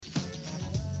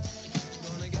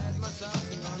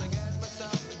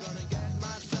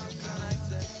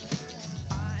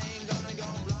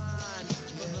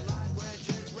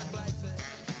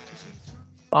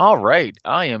All right,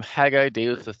 I am Haggai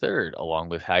Davis III, along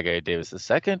with Haggai Davis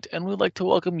II, and we'd like to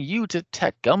welcome you to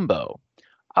Tech Gumbo.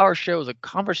 Our show is a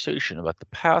conversation about the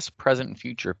past, present, and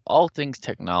future of all things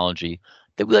technology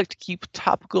that we like to keep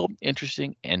topical,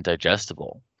 interesting, and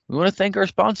digestible. We want to thank our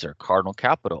sponsor, Cardinal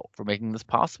Capital, for making this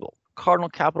possible. Cardinal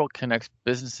Capital connects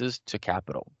businesses to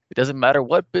capital. It doesn't matter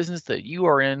what business that you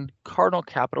are in, Cardinal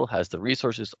Capital has the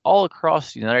resources all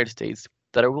across the United States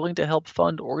that are willing to help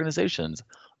fund organizations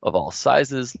of all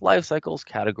sizes, life cycles,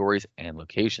 categories, and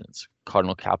locations.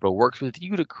 Cardinal Capital works with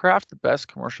you to craft the best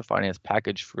commercial finance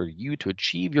package for you to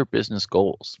achieve your business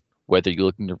goals. Whether you're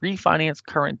looking to refinance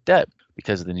current debt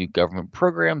because of the new government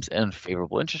programs and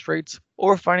favorable interest rates,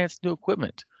 or finance new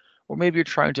equipment, or maybe you're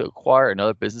trying to acquire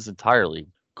another business entirely,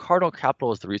 Cardinal Capital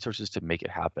has the resources to make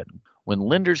it happen. When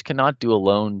lenders cannot do a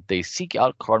loan, they seek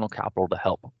out Cardinal Capital to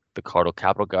help. The Cardinal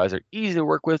Capital guys are easy to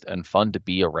work with and fun to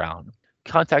be around.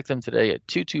 Contact them today at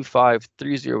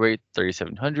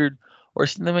 225-308-3700 or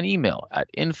send them an email at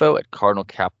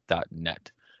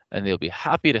info@cardinalcap.net, and they'll be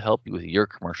happy to help you with your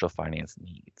commercial finance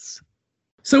needs.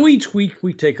 So each week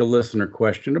we take a listener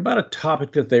question about a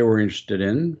topic that they were interested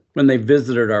in when they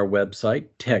visited our website,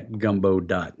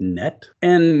 techgumbo.net.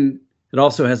 And it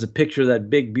also has a picture of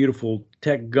that big, beautiful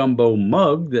Tech Gumbo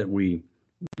mug that we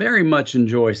very much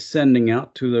enjoy sending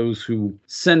out to those who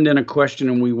send in a question,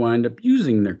 and we wind up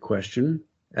using their question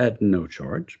at no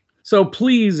charge. So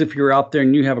please, if you're out there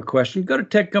and you have a question, go to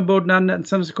techgumbo.net and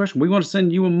send us a question. We want to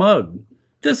send you a mug.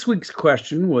 This week's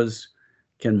question was,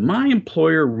 can my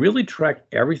employer really track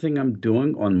everything I'm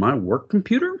doing on my work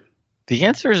computer? The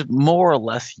answer is more or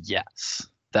less yes.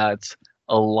 That's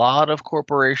a lot of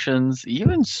corporations,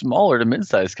 even smaller to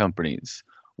mid-sized companies,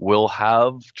 will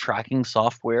have tracking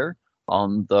software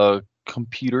on the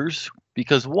computers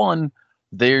because one,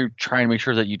 they're trying to make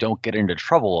sure that you don't get into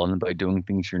trouble on them by doing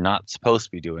things you're not supposed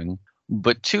to be doing.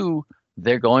 But two,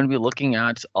 they're going to be looking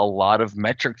at a lot of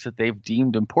metrics that they've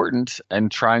deemed important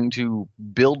and trying to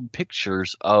build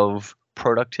pictures of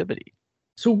productivity.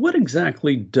 So what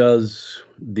exactly does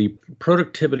the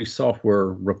productivity software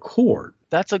record?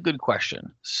 That's a good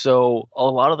question. So a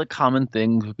lot of the common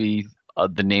things would be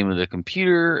the name of the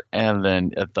computer and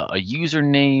then a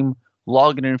username,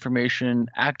 login information,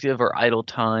 active or idle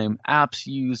time, apps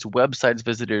used, websites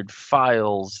visited,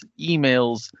 files,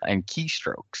 emails, and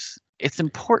keystrokes. It's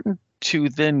important to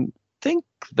then think,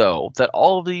 though, that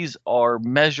all of these are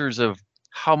measures of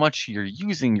how much you're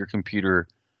using your computer.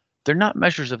 They're not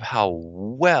measures of how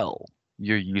well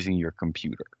you're using your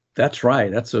computer. That's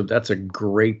right. That's a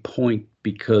great point,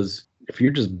 because if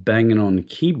you're just banging on the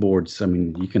keyboards, I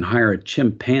mean, you can hire a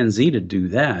chimpanzee to do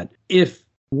that. If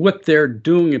what they're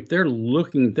doing, if they're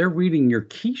reading your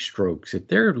keystrokes, if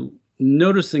they're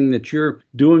noticing that you're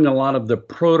doing a lot of the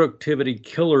productivity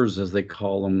killers, as they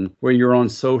call them, where you're on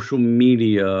social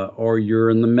media or you're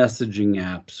in the messaging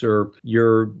apps or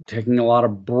you're taking a lot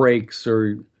of breaks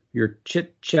or you're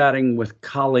chit-chatting with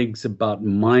colleagues about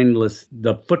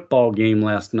the football game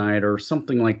last night or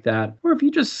something like that, or if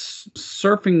you're just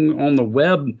surfing on the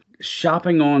web,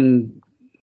 shopping on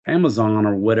Amazon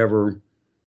or whatever,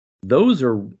 those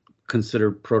are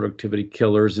considered productivity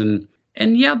killers. And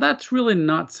yeah, that's really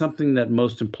not something that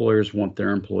most employers want their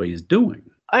employees doing.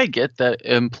 I get that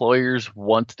employers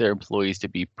want their employees to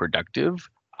be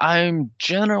productive. I'm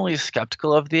generally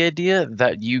skeptical of the idea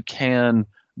that you can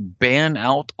ban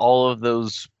out all of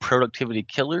those productivity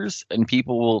killers and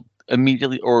people will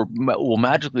immediately or will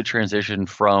magically transition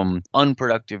from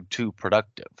unproductive to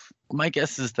productive. My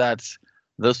guess is that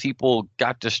those people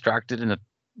got distracted and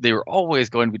they were always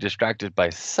going to be distracted by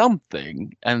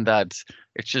something, and that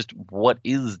it's just what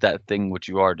is that thing which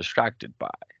you are distracted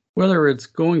by. Whether it's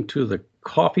going to the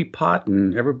coffee pot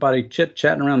and everybody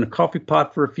chit-chatting around the coffee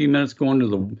pot for a few minutes, going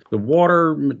to the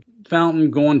water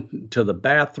fountain, going to the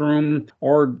bathroom,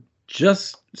 or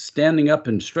just standing up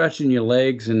and stretching your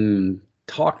legs and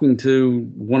talking to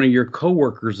one of your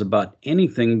coworkers about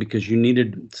anything because you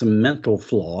needed some mental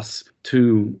floss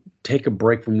to take a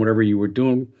break from whatever you were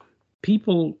doing.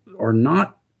 People are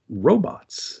not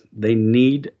robots. They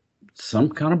need some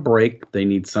kind of break. They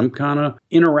need some kind of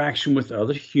interaction with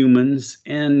other humans.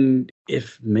 And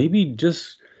if maybe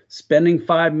just spending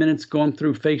 5 minutes going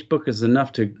through Facebook is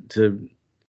enough to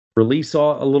release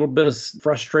a little bit of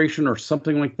frustration or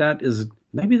something like that,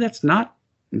 maybe that's not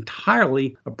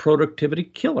entirely a productivity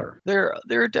killer. There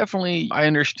are definitely, I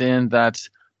understand that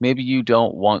maybe you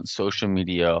don't want social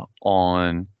media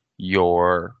on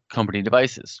your company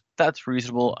devices. That's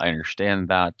reasonable. I understand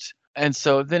that. And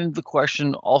so then the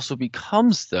question also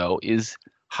becomes, though, is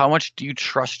how much do you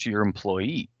trust your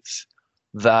employees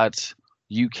that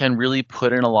you can really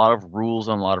put in a lot of rules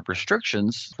and a lot of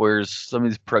restrictions, whereas some of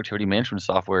these productivity management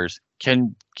softwares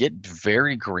can get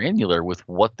very granular with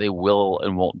what they will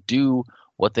and won't do,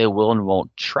 what they will and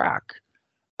won't track.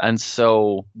 And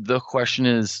so the question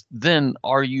is then,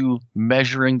 are you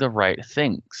measuring the right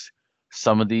things?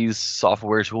 Some of these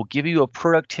softwares will give you a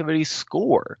productivity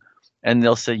score and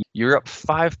they'll say you're up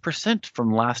 5%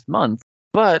 from last month.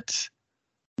 But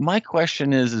my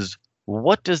question is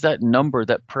what does that number,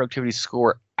 that productivity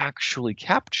score, actually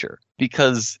capture?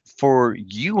 Because for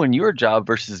you and your job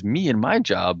versus me and my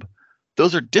job,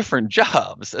 those are different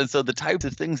jobs. And so the types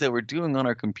of things that we're doing on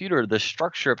our computer, the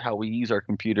structure of how we use our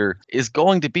computer is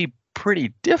going to be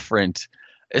pretty different,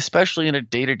 especially in a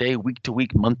day-to-day,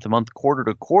 week-to-week, month-to-month,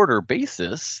 quarter-to-quarter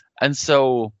basis. And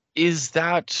so is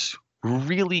that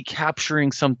really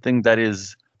capturing something that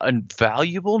is a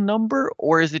valuable number,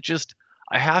 or is it just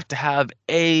I have to have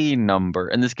a number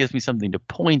and this gives me something to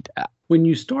point at? When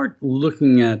you start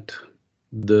looking at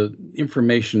the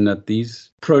information that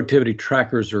these productivity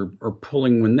trackers are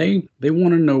pulling, when they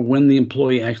want to know when the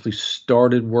employee actually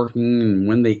started working and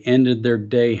when they ended their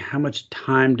day, how much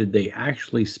time did they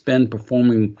actually spend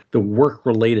performing the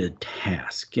work-related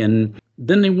task? And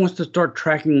then they want to start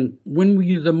tracking when were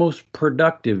you the most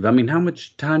productive? I mean, how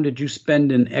much time did you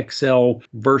spend in Excel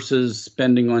versus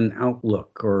spending on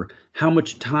Outlook? Or how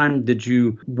much time did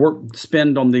you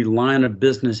spend on the line of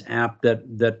business app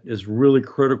that is really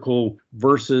critical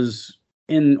versus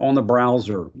on the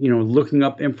browser, looking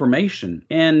up information?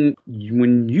 And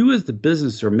when you as the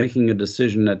business are making a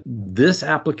decision that this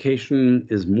application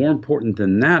is more important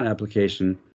than that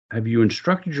application, have you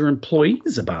instructed your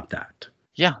employees about that?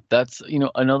 Yeah, that's,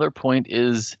 another point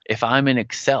is if I'm in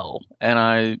Excel and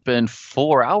I spend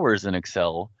 4 hours in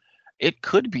Excel, it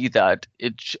could be that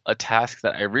it's a task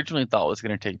that I originally thought was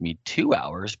going to take me 2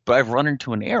 hours, but I've run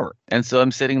into an error. And so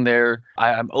I'm sitting there,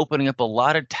 I'm opening up a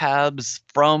lot of tabs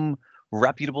from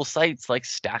reputable sites like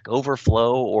Stack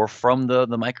Overflow or from the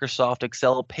Microsoft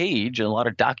Excel page and a lot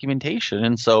of documentation.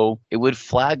 And so it would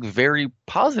flag very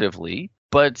positively,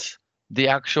 but the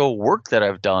actual work that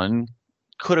I've done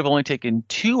could have only taken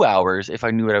 2 hours if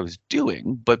I knew what I was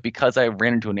doing. But because I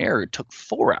ran into an error, it took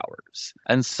 4 hours.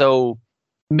 And so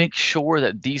make sure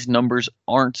that these numbers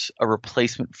aren't a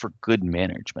replacement for good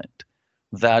management.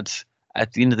 That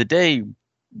at the end of the day,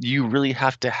 you really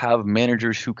have to have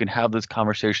managers who can have those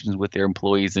conversations with their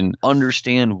employees and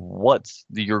understand what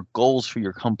your goals for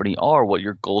your company are, what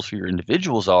your goals for your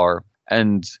individuals are,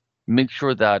 and make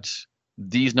sure that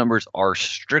these numbers are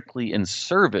strictly in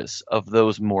service of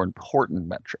those more important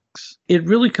metrics. It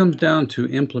really comes down to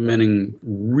implementing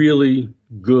really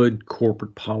good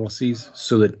corporate policies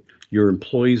so that your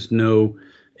employees know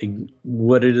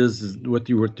what it is, what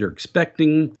they're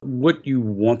expecting, what you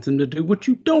want them to do, what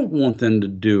you don't want them to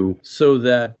do, so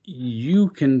that you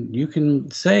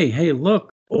can say, hey, look,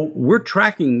 we're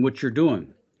tracking what you're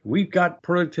doing. We've got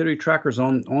productivity trackers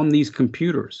on these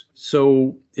computers.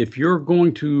 So if you're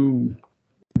going to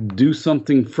do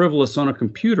something frivolous on a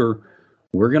computer,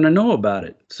 we're going to know about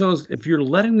it. So if you're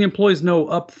letting the employees know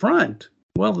up front,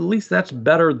 well, at least that's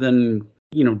better than,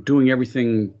 doing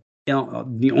everything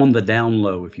on the down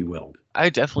low, if you will. I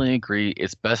definitely agree.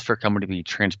 It's best for a company to be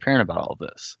transparent about all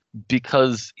this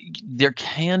because there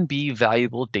can be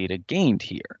valuable data gained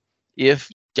here.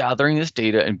 If gathering this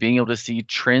data and being able to see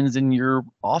trends in your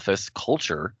office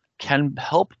culture can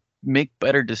help make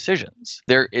better decisions.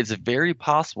 It's very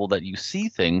possible that you see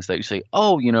things that you say,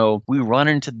 oh, we run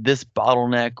into this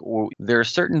bottleneck, or there are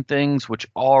certain things which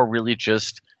are really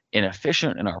just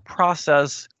inefficient in our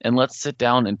process, and let's sit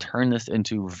down and turn this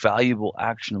into valuable,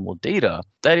 actionable data.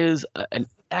 That is an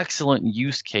excellent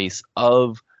use case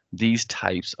of these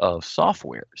types of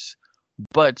softwares.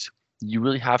 But you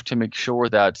really have to make sure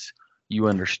that you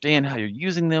understand how you're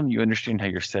using them, you understand how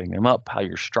you're setting them up, how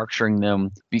you're structuring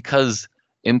them, because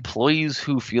employees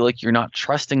who feel like you're not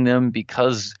trusting them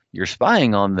because you're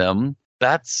spying on them,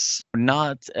 that's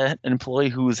not an employee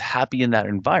who's happy in that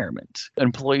environment. An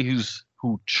employee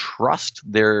who trust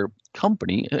their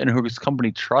company and whose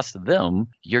company trusts them,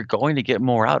 you're going to get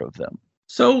more out of them.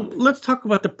 So let's talk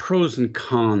about the pros and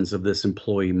cons of this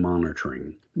employee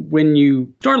monitoring. When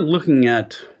you start looking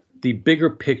at the bigger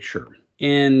picture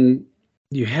and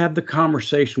you have the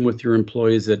conversation with your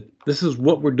employees that this is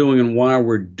what we're doing and why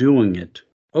we're doing it,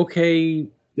 okay,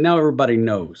 now everybody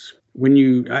knows.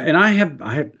 I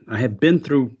have been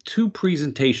through 2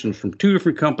 presentations from 2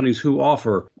 different companies who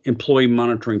offer employee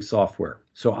monitoring software.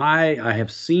 So I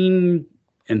have seen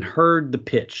and heard the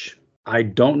pitch. I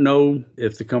don't know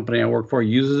if the company I work for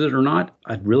uses it or not.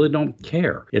 I really don't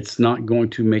care. It's not going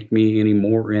to make me any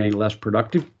more or any less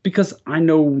productive because I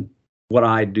know what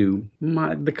I do.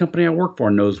 The company I work for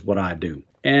knows what I do.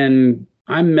 And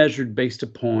I'm measured based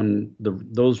upon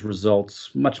those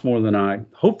results much more than I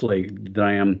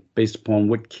am based upon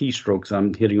what keystrokes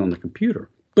I'm hitting on the computer.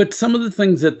 But some of the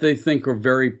things that they think are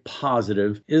very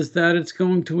positive is that it's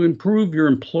going to improve your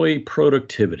employee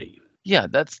productivity. Yeah,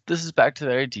 this is back to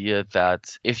the idea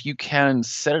that if you can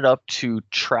set it up to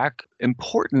track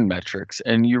important metrics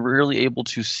and you're really able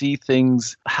to see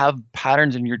things, have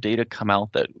patterns in your data come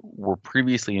out that were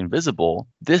previously invisible,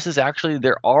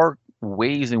 there are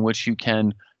ways in which you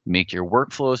can make your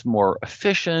workflows more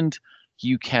efficient.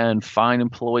 You can find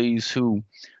employees who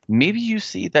maybe you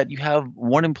see that you have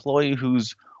one employee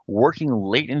who's working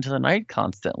late into the night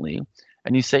constantly.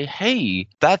 And you say, hey,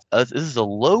 this is a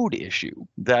load issue.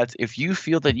 That if you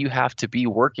feel that you have to be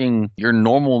working your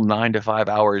normal 9 to 5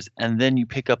 hours and then you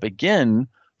pick up again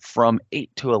from 8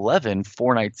 to 11,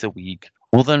 4 nights a week,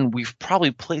 well, then we've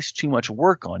probably placed too much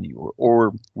work on you,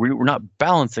 or we're not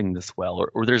balancing this well,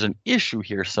 or there's an issue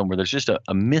here somewhere. There's just a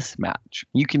mismatch.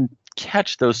 You can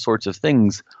catch those sorts of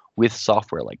things with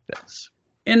software like this.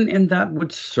 And that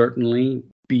would certainly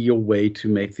be a way to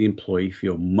make the employee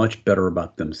feel much better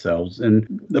about themselves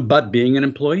and about being an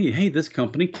employee. Hey, this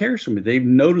company cares for me. They've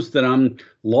noticed that I'm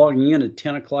logging in at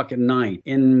 10 o'clock at night,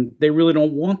 and they really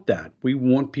don't want that. We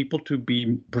want people to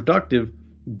be productive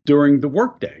during the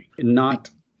workday and not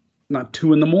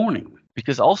 2 a.m.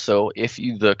 Because also, if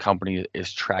the company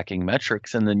is tracking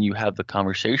metrics and then you have the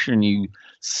conversation and you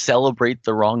celebrate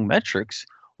the wrong metrics,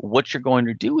 what you're going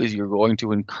to do is you're going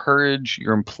to encourage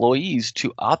your employees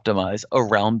to optimize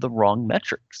around the wrong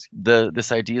metrics.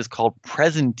 This idea is called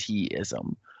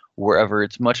presenteeism, wherever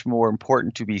it's much more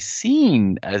important to be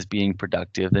seen as being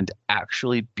productive than to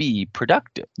actually be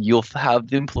productive. You'll have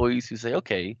the employees who say,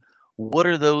 okay, what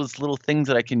are those little things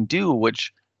that I can do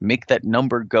which make that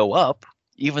number go up,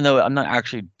 even though I'm not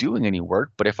actually doing any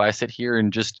work? But if I sit here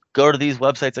and just go to these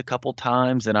websites a couple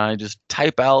times and I just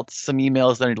type out some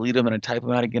emails, then I delete them and I type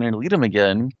them out again and delete them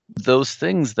again, those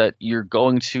things that you're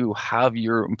going to have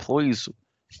your employees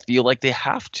feel like they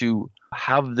have to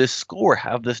have this score,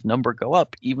 have this number go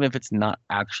up, even if it's not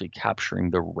actually capturing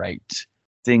the right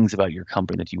things about your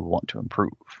company that you want to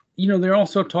improve. They're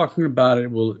also talking about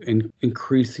it will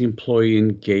increase the employee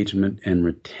engagement and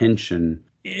retention.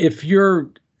 If your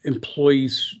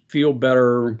employees feel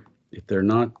better, if they're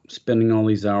not spending all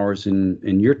these hours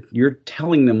and you're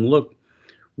telling them, look,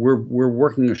 we're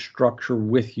working a structure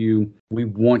with you. We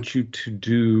want you to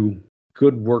do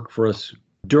good work for us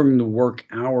during the work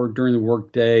hour, during the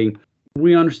work day.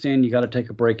 We understand you got to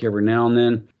take a break every now and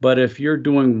then, but if you're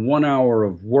doing 1 hour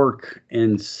of work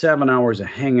and 7 hours of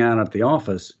hangout at the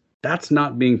office, that's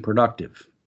not being productive,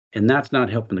 and that's not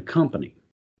helping the company.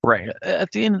 Right.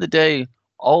 At the end of the day,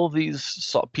 all of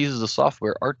these pieces of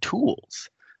software are tools.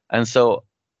 And so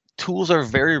tools are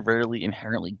very rarely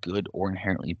inherently good or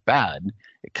inherently bad.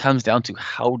 It comes down to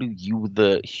how do you,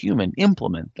 the human,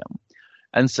 implement them.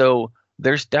 And so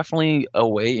there's definitely a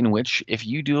way in which if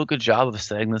you do a good job of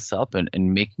setting this up and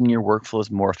making your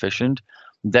workflows more efficient,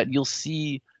 that you'll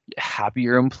see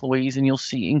happier employees and you'll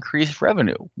see increased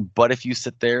revenue. But if you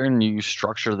sit there and you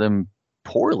structure them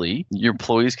poorly, your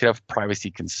employees could have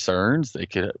privacy concerns. They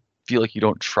could feel like you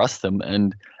don't trust them.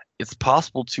 And it's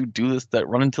possible to do this that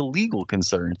run into legal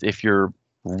concerns if you're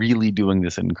really doing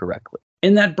this incorrectly.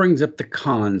 And that brings up the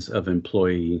cons of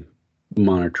employee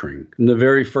monitoring. And the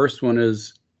very first one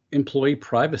is employee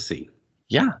privacy.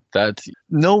 Yeah, that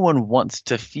no one wants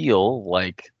to feel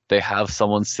like they have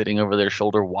someone sitting over their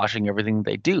shoulder watching everything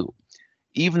they do.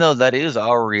 Even though that is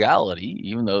our reality,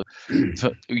 even though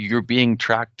you're being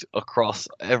tracked across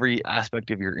every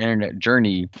aspect of your internet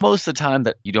journey, most of the time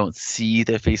that you don't see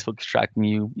that Facebook's tracking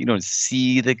you, you don't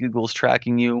see that Google's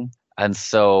tracking you, and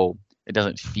so it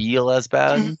doesn't feel as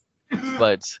bad.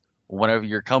 But whenever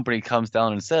your company comes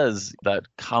down and says that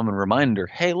common reminder,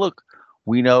 hey, look,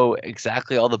 we know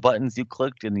exactly all the buttons you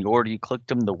clicked in the order you clicked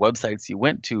them, the websites you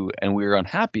went to, and we're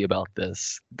unhappy about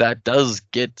this, that does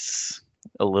get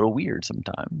a little weird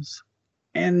sometimes.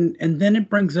 And then it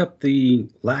brings up the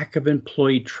lack of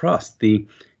employee trust.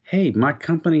 Hey, my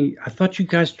company, I thought you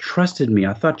guys trusted me.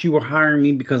 I thought you were hiring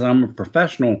me because I'm a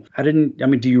professional.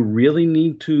 Do you really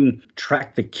need to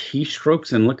track the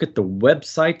keystrokes and look at the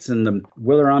websites and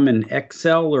whether I'm in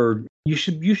Excel or you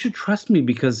should trust me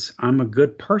because I'm a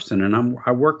good person and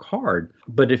I work hard.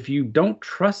 But if you don't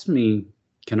trust me,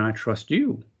 can I trust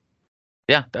you?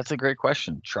 Yeah, that's a great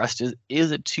question. Trust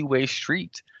is a two-way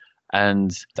street.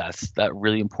 And that's that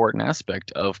really important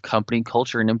aspect of company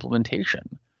culture and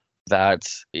implementation. that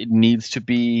it needs to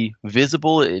be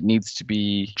visible, it needs to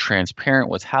be transparent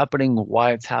what's happening,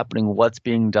 why it's happening, what's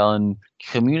being done.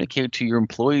 Communicate to your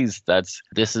employees that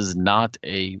this is not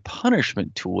a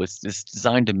punishment tool. It's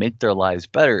designed to make their lives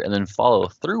better, and then follow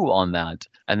through on that.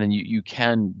 And then you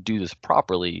can do this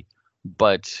properly.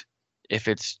 But if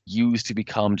it's used to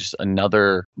become just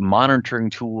another monitoring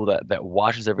tool that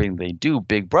watches everything they do,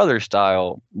 Big Brother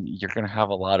style, you're going to have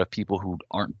a lot of people who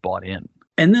aren't bought in.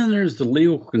 And then there's the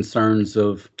legal concerns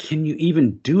of, can you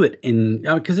even do it in,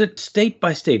 because it's state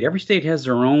by state. Every state has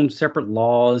their own separate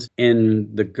laws and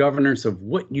the governance of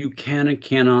what you can and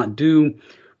cannot do,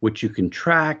 what you can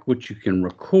track, what you can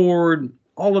record,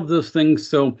 all of those things.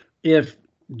 So if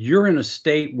you're in a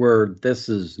state where this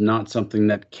is not something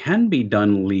that can be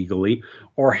done legally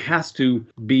or has to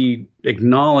be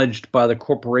acknowledged by the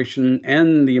corporation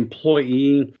and the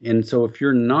employee, and so if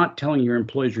you're not telling your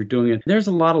employees you're doing it, there's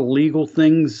a lot of legal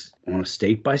things on a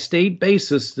state-by-state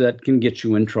basis that can get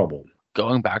you in trouble.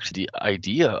 Going back to the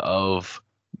idea of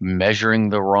measuring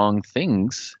the wrong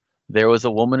things, there was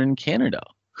a woman in Canada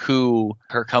who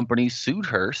her company sued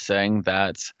her saying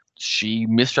that she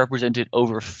misrepresented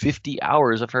over 50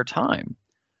 hours of her time.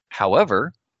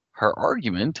 However, her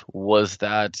argument was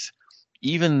that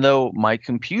even though my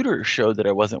computer showed that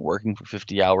I wasn't working for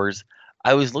 50 hours,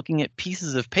 I was looking at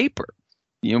pieces of paper.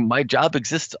 My job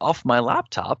exists off my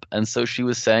laptop. And so she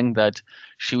was saying that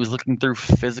she was looking through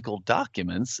physical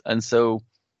documents. And so,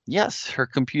 yes, her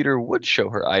computer would show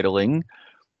her idling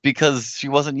because she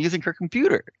wasn't using her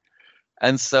computer.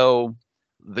 And so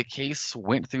the case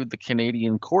went through the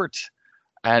Canadian court,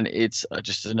 and it's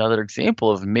just another example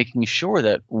of making sure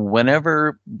that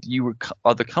whenever you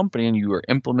are the company and you are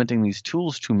implementing these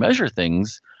tools to measure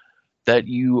things, that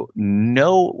you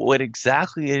know what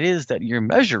exactly it is that you're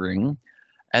measuring,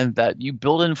 and that you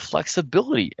build in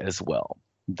flexibility as well.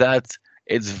 That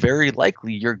it's very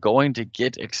likely you're going to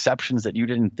get exceptions that you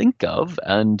didn't think of,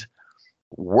 and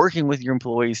working with your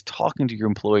employees, talking to your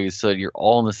employees so that you're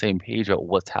all on the same page about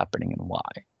what's happening and why.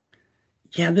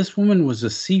 Yeah, this woman was a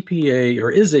CPA,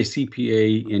 or is a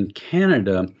CPA in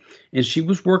Canada, and she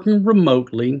was working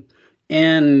remotely.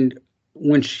 And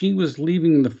when she was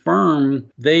leaving the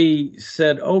firm, they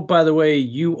said, "Oh, by the way,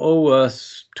 you owe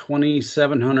us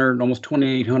 $2,700, almost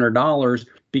 $2,800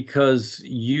 because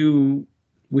your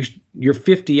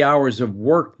 50 hours of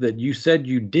work that you said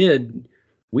you did,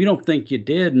 we don't think you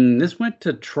did." And this went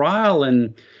to trial,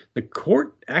 and the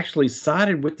court actually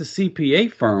sided with the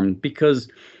CPA firm because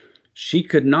she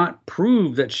could not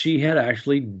prove that she had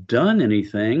actually done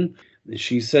anything.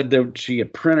 She said that she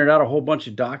had printed out a whole bunch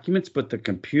of documents, but the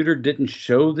computer didn't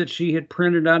show that she had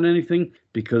printed out anything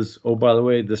because, oh, by the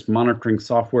way, this monitoring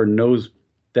software knows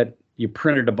that you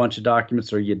printed a bunch of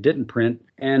documents or you didn't print.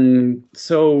 And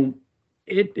so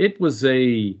it was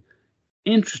a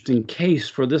interesting case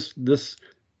for this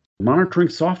monitoring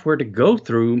software to go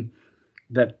through,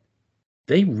 that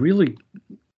they really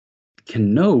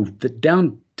can know that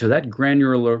down to that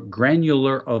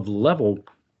granular of level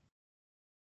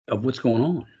of what's going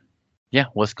on. Yeah,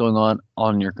 what's going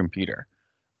on your computer.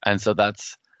 And so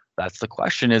that's the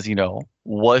question is,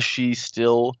 was she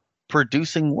still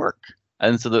producing work?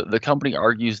 And so the company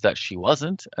argues that she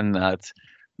wasn't, and that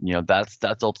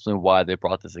that's ultimately why they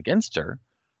brought this against her.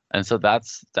 And so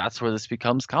that's where this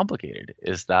becomes complicated,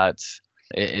 is that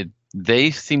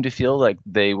they seem to feel like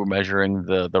they were measuring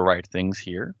the right things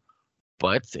here.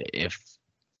 But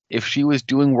if she was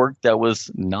doing work that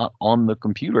was not on the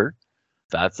computer,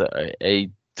 that's a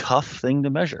tough thing to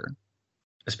measure.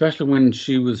 Especially when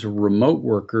she was a remote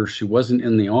worker, she wasn't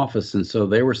in the office. And so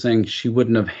they were saying she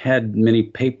wouldn't have had many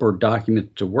paper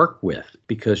documents to work with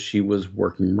because she was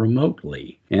working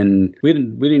remotely. And we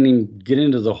didn't even get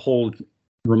into the whole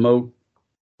remote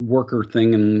worker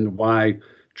thing and why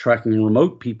tracking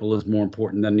remote people is more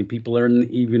important than the people that are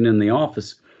even in the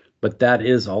office. But that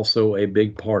is also a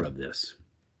big part of this.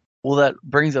 Well, that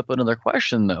brings up another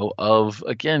question, though, of,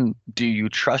 again, do you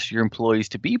trust your employees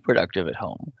to be productive at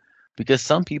home? Because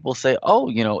some people say,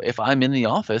 oh, if I'm in the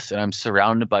office and I'm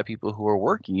surrounded by people who are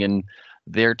working and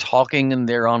they're talking and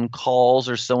they're on calls,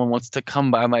 or someone wants to come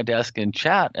by my desk and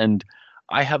chat, and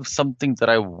I have something that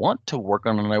I want to work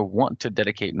on and I want to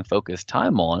dedicate and focus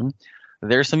time on.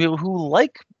 There's some people who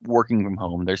like working from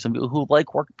home. There's some people who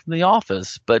like working from the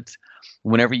office. But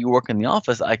whenever you work in the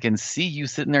office, I can see you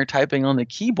sitting there typing on the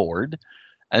keyboard.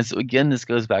 And so, again, this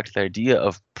goes back to the idea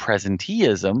of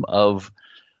presenteeism, of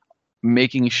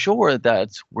making sure that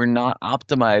we're not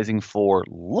optimizing for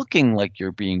looking like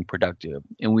you're being productive,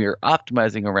 and we are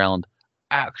optimizing around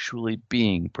actually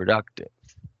being productive.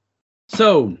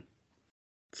 So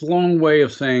It's a long way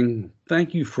of saying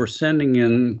thank you for sending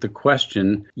in the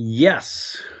question.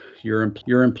 Yes, your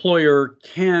employer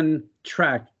can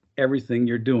track everything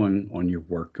you're doing on your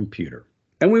work computer.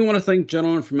 And we want to thank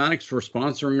General Informatics for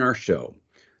sponsoring our show.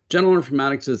 General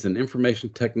Informatics is an information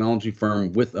technology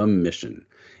firm with a mission,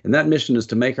 and that mission is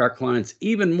to make our clients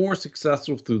even more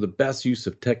successful through the best use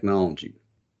of technology.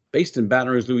 Based in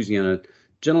Baton Rouge, Louisiana,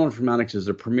 General Informatics is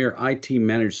a premier IT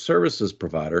managed services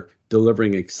provider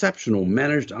delivering exceptional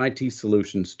managed IT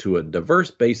solutions to a diverse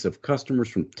base of customers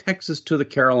from Texas to the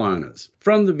Carolinas.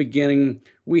 From the beginning,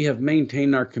 we have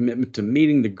maintained our commitment to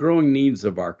meeting the growing needs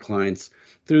of our clients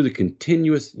through the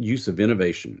continuous use of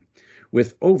innovation.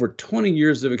 With over 20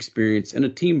 years of experience and a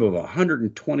team of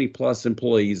 120 plus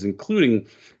employees, including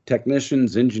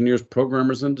technicians, engineers,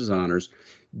 programmers, and designers,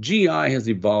 GI has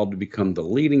evolved to become the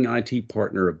leading IT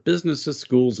partner of businesses,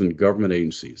 schools, and government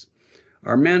agencies.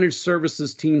 Our managed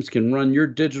services teams can run your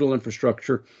digital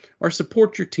infrastructure or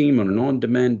support your team on an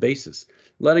on-demand basis,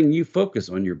 letting you focus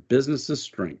on your business's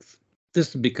strength.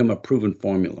 This has become a proven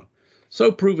formula.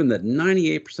 So proven that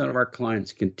 98% of our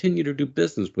clients continue to do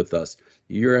business with us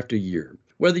year after year.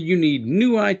 Whether you need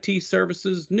new IT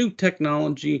services, new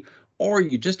technology, or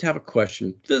you just have a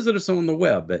question, visit us on the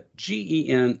web at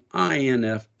geninf.com.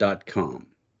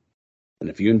 And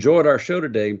if you enjoyed our show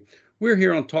today, we're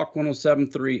here on Talk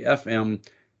 107.3 FM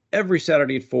every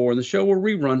Saturday at 4, and the show will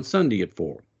rerun Sunday at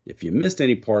 4. If you missed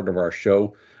any part of our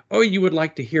show, or you would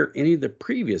like to hear any of the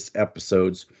previous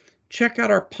episodes, check out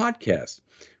our podcast,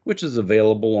 which is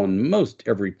available on most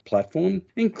every platform,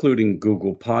 including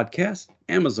Google Podcasts,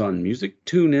 Amazon Music,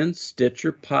 TuneIn,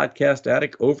 Stitcher, Podcast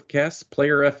Addict, Overcast,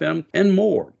 Player FM, and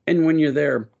more. And when you're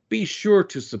there, be sure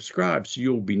to subscribe so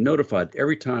you'll be notified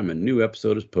every time a new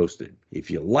episode is posted. If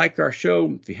you like our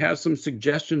show, if you have some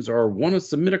suggestions or want to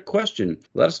submit a question,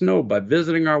 let us know by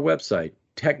visiting our website,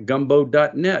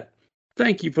 techgumbo.net.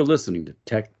 Thank you for listening to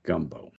Tech Gumbo.